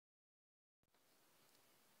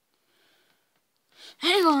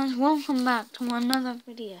Hey guys, welcome back to another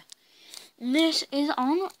video. This is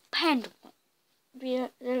on Panda.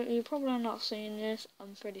 You're probably not seeing this,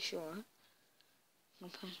 I'm pretty sure.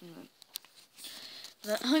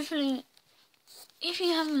 But hopefully, if you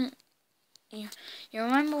haven't, you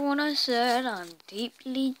remember what I said, I'm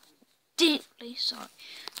deeply sorry.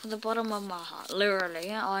 From the bottom of my heart.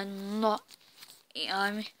 Literally, I'm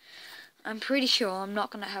pretty sure I'm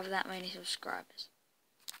not going to have that many subscribers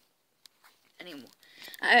anymore.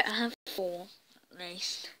 I have 4, at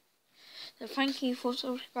least. So thank you for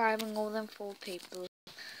subscribing, all them 4 people.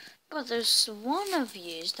 But there's one of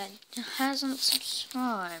you that hasn't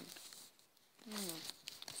subscribed.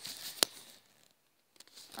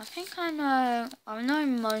 I think I know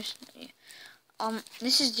mostly.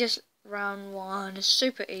 This is just round 1. It's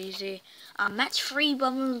super easy. Match 3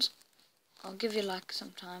 bubbles. I'll give you like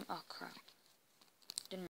some time. Oh crap.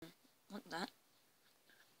 Didn't want that.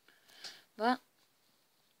 But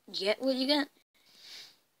get what you get.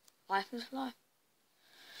 Life is life.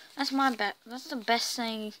 That's my bet. That's the best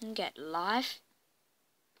thing you can get. Life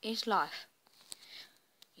is life.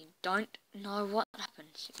 You don't know what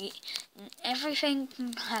happens. Everything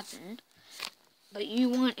can happen, but you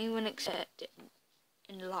won't even accept it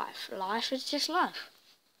in life. Life is just life.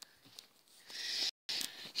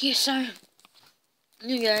 Yeah, so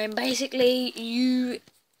basically you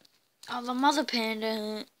are the mother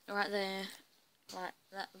panda right there, like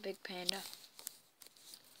that big panda.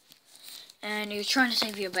 And you're trying to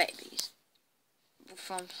save your babies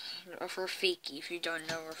from Rafiki, if you don't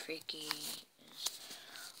know Rafiki is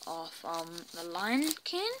off the Lion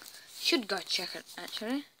King. Should go check it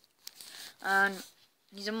actually. And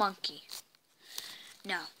he's a monkey.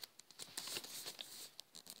 Now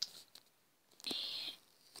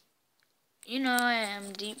I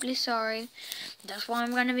am deeply sorry. That's why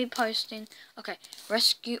I'm gonna be posting. Okay,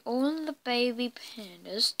 rescue all the baby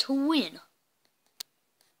pandas to win.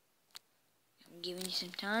 I'm giving you some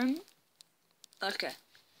time. Okay.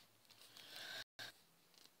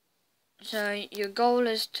 So your goal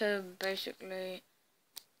is to basically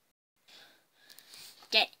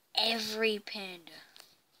get every panda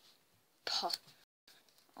pot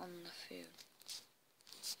on the field.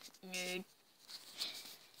 Nude.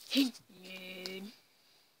 Nude.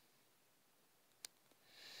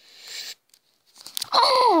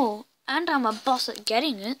 Oh! And I'm a boss at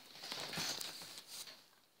getting it.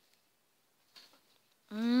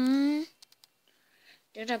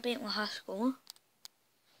 Did I beat my high score?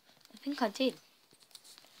 I think I did.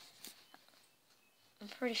 I'm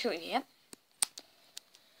pretty sure, yep.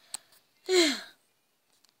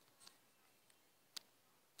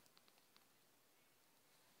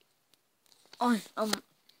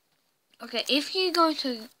 Okay, if you go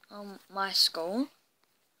to my school,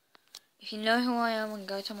 if you know who I am and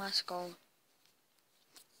go to my school,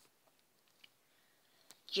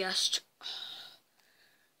 just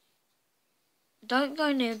don't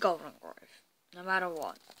go near Golden Grove, no matter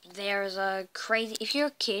what. There's a crazy, if you're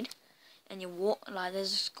a kid and you walk, like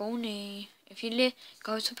there's a school near, if you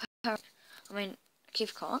go to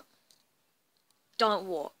Kivcott, don't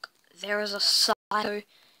walk. There is a psycho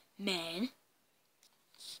man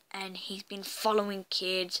and he's been following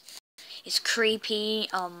kids. It's creepy.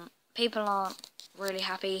 People aren't really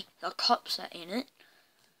happy. The cops are in it,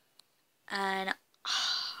 and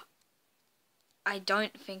I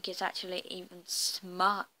don't think it's actually even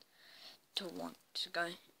smart to want to go.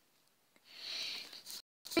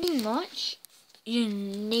 Pretty much, you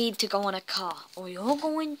need to go on a car, or you're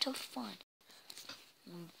going to find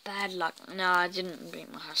bad luck. No, I didn't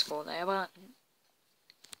beat my high score there, but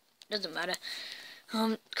doesn't matter.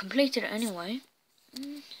 Completed it anyway.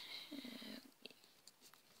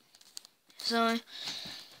 So,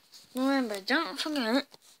 remember, don't forget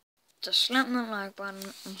to slap that like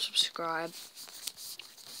button and subscribe.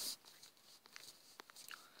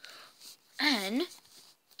 And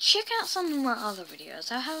check out some of my other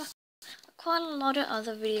videos. I have quite a lot of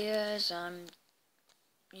other videos. I'm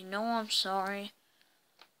sorry.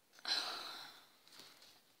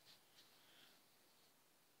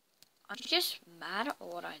 I'm just mad at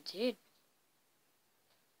what I did.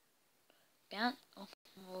 Can't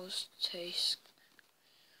almost taste.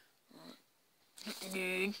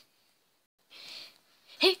 Nude.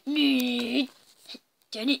 Hey, nude.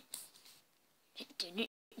 Done it. Done it.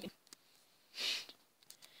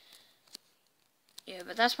 Yeah,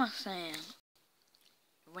 but that's my saying.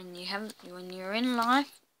 When you're in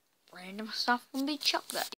life, random stuff can be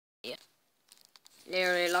chucked at you.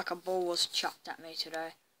 Literally, like a ball was chucked at me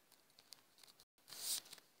today.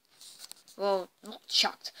 Well, not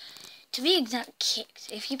chucked. To be exact, kicked.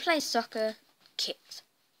 If you play soccer, kicked.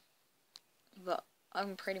 But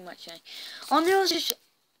I'm pretty much saying. Oh, there was this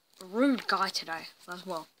rude guy today as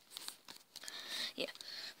well. Yeah,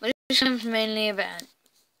 but this is mainly about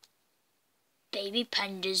baby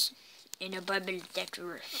pandas in a bubble that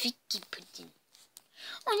were 50 put in.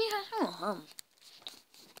 Oh yeah,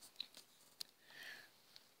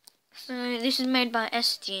 So this is made by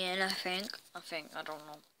SGN, I think, I don't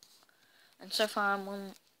know. And so far I'm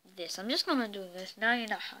on this. I'm just gonna do this. Now you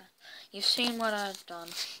know how. You've seen what I've done.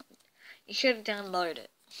 You should download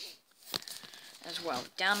it as well.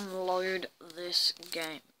 Download this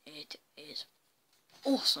game. It is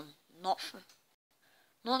awesome. Not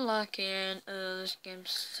like this game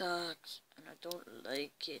sucks and I don't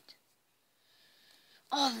like it.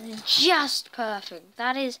 Oh, just perfect.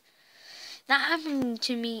 That happened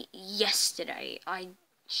to me yesterday. I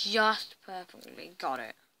just perfectly got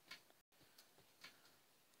it.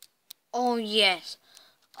 Oh yes.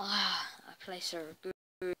 I play so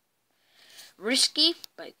good. Risky,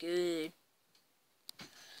 but good.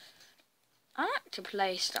 I like to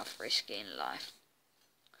play stuff risky in life.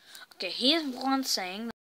 Okay, here's one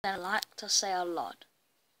saying that I like to say a lot.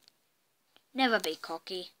 Never be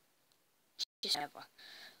cocky. Just never.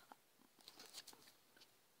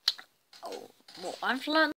 Oh, well, I've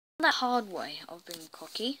learned the hard way of being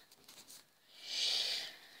cocky.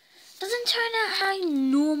 Doesn't turn out how I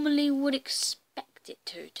normally would expect it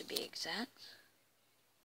to be exact.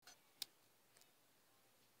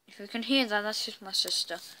 If you can hear that, that's just my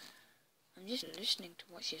sister. I'm just listening to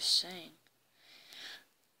what she's saying.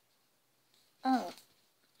 Oh,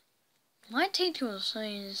 my teacher was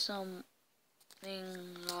saying something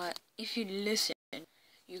like, if you listen,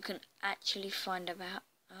 you can actually find out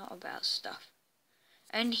about stuff.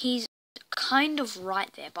 And he's kind of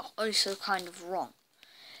right there, but also kind of wrong.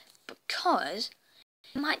 Because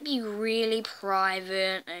it might be really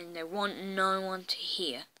private and they want no one to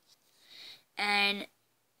hear. And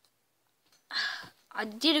I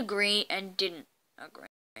did agree and didn't agree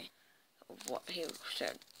with what he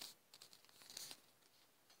said.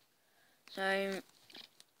 So,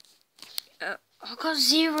 I got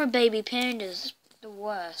 0 baby pandas. The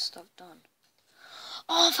worst I've done.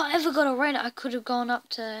 Oh, if I ever got a red, I could have gone up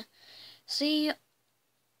to see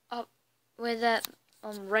up where that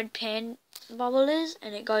red pan bubble is,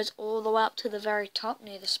 and it goes all the way up to the very top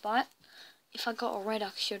near the spike. If I got a red,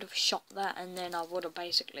 I should have shot that, and then I would have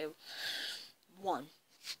basically won.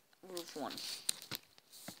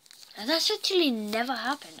 And that's actually never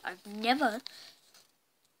happened. I've never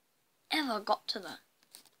ever got to that.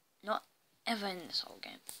 Not ever in this whole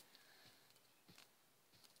game.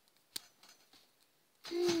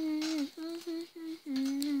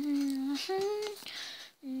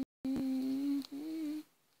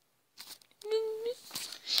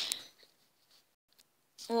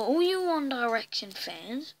 Well, all you One Direction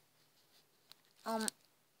fans,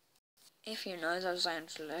 if you know those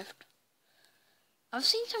names left, I've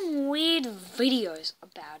seen some weird videos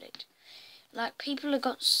about it. Like, people have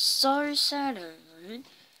got so sad over it,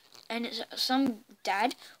 and it's some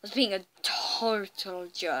dad was being a total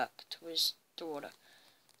jerk to his daughter.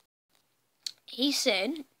 He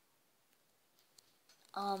said,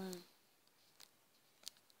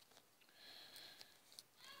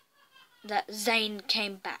 that Zayn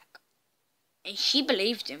came back, and she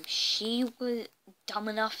believed him. She was dumb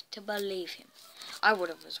enough to believe him. I would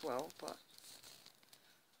have as well, but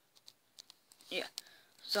yeah.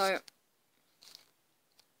 So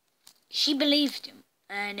she believed him,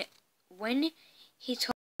 and when he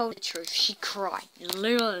told the truth, she cried.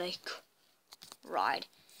 Literally cried.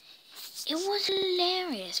 It was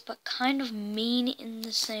hilarious, but kind of mean in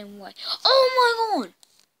the same way. Oh my god!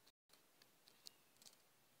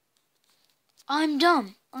 I'm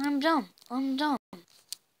dumb. I'm dumb. I'm dumb.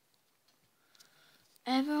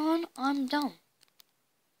 Everyone, I'm dumb.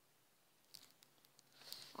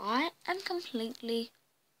 I am completely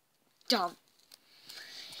dumb.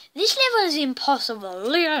 This level is impossible.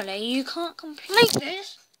 Literally, you can't complete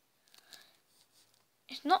this.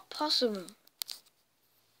 It's not possible.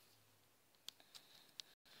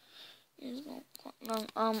 It's not quite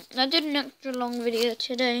long. I did an extra long video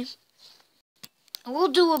today. I will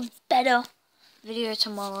do a better video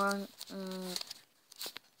tomorrow.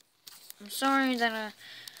 I'm sorry that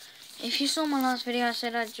if you saw my last video, I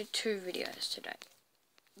said I'd do 2 videos today,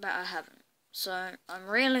 but I haven't. So I'm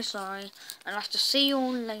really sorry. I'll have to see you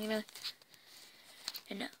all later,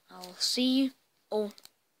 and I'll see you all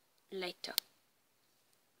later.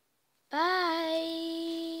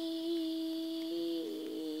 Bye.